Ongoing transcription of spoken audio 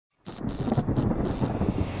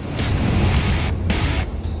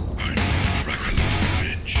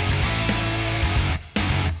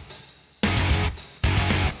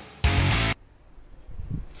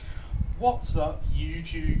What's up,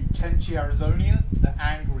 YouTube? Tenchi Arizonia, the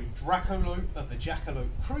angry Dracolope of the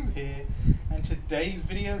Dracolope crew here, and today's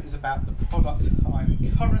video is about the product I'm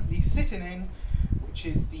currently sitting in, which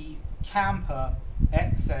is the Kampa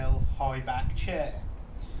XL high back chair.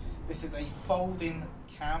 This is a folding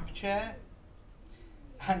camp chair,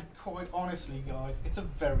 and quite honestly guys, it's a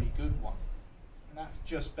very good one. And that's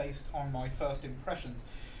just based on my first impressions.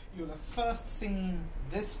 You'll have first seen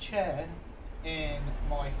this chair in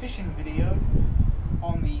my fishing video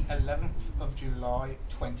on the 11th of July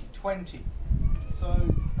 2020,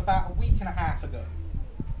 so about a week and a half ago.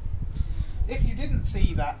 If you didn't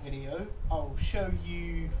see that video, I'll show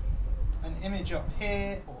you an image up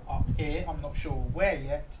here, or up here, I'm not sure where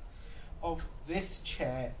yet, of this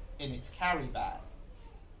chair in its carry bag.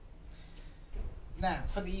 Now,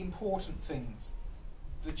 for the important things,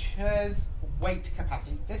 the chair's weight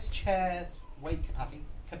capacity, this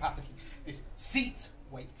seat's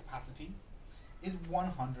weight capacity is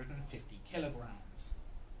 150 kilograms.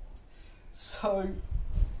 So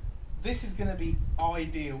this is going to be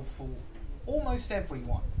ideal for almost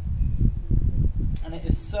everyone, and it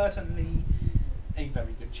is certainly a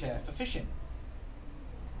very good chair for fishing,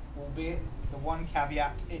 albeit the one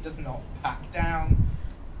caveat, it does not pack down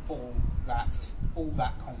all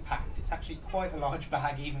that compact. It's actually quite a large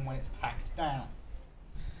bag even when it's packed down.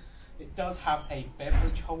 It does have a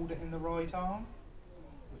beverage holder in the right arm,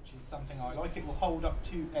 which is something I like. It will hold up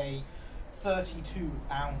to a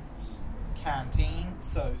 32-ounce canteen,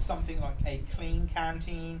 so something like a clean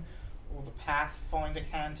canteen or the Pathfinder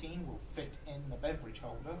canteen will fit in the beverage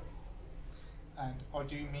holder. And I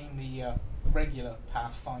do mean the regular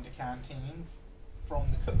Pathfinder canteen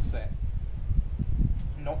from the cook set,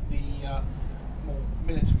 not the more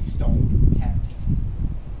military style canteen.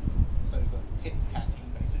 So the hip canteen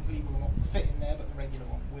basically will not fit in there, but the regular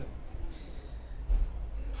one will.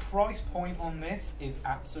 Price point on this is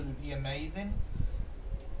absolutely amazing.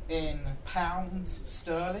 In pounds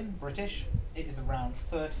sterling, British, it is around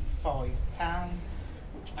 £35,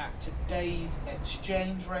 which at today's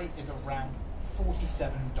exchange rate is around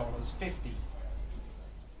 $47.50.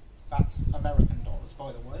 That's American dollars,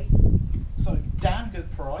 by the way. So damn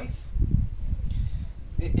good price.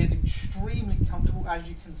 It is extremely comfortable. As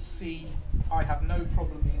you can see, I have no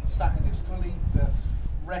problem being sat in this fully. The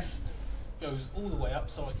rest goes all the way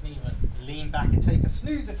up, so I can even lean back and take a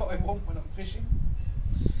snooze if I want when I'm fishing.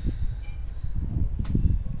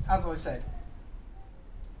 As I said,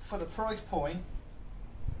 for the price point,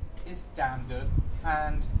 it's damn good,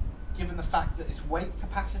 and given the fact that its weight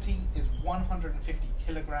capacity is 150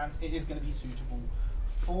 kilograms, it is going to be suitable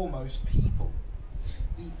for most people.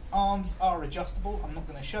 The arms are adjustable. I'm not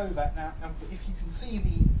going to show that now, but if you can see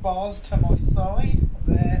the bars to my side,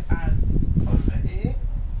 there and over here,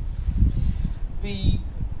 the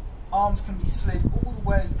arms can be slid all the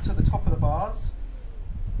way to the top of the bars,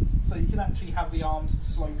 so you can actually have the arms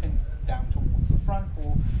sloping down towards the front,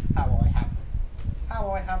 or how I have them.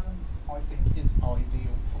 How I have them, I think, is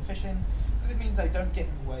ideal for fishing, because it means they don't get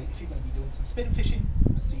in the way if you're going to be doing some spin fishing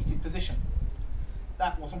from a seated position.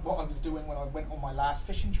 That wasn't what I was doing when I went on my last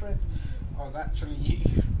fishing trip. I was actually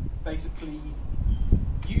basically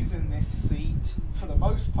using this seat for the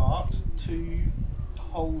most part to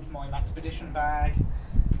hold my Maxpedition bag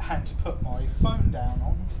and to put my phone down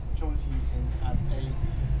on, which I was using as a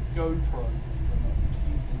GoPro remote,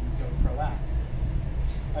 using the GoPro app.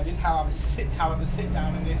 I did however sit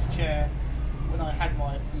down in this chair when I had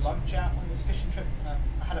my lunch out on this fishing trip.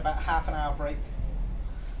 I had about half an hour break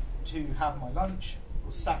to have my lunch.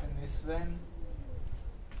 Was sat in this then,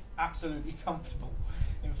 absolutely comfortable.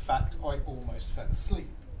 In fact, I almost fell asleep.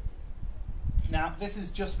 Now, this is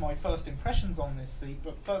just my first impressions on this seat,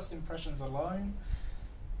 but first impressions alone,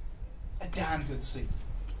 a damn good seat.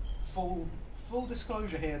 Full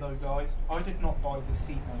disclosure here though guys, I did not buy this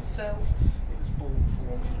seat myself, it was bought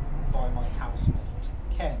for me by my housemate,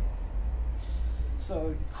 Ken.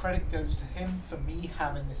 So credit goes to him for me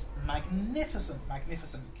having this magnificent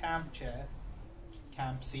camp chair,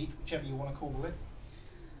 camp seat, whichever you want to call it.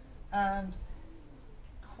 And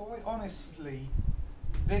quite honestly,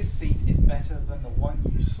 this seat is better than the one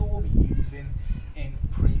you saw me using in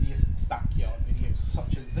previous backyard videos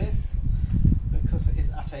such as this, because it is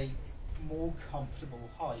at a more comfortable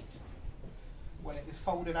height. When it is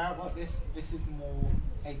folded out like this, this is more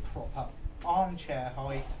a proper armchair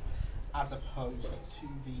height as opposed to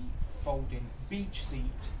the folding beach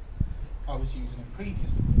seat I was using in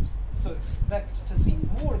previous videos. So expect to see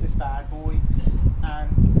more of this bad boy,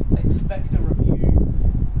 and expect a review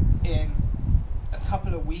in a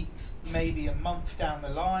couple of weeks, maybe a month down the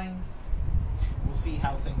line. We'll see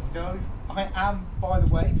how things go. I am, by the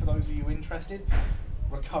way, for those of you interested,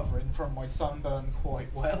 recovering from my sunburn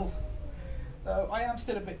quite well. Though I am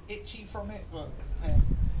still a bit itchy from it, but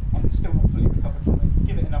I'm still not fully recovered from it.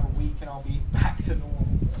 Give it another week and I'll be back to normal.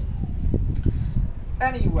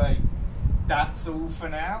 Anyway, that's all for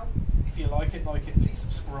now. If you like it, please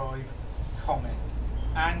subscribe, comment,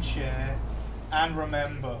 and share. And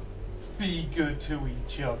remember, be good to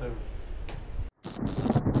each other.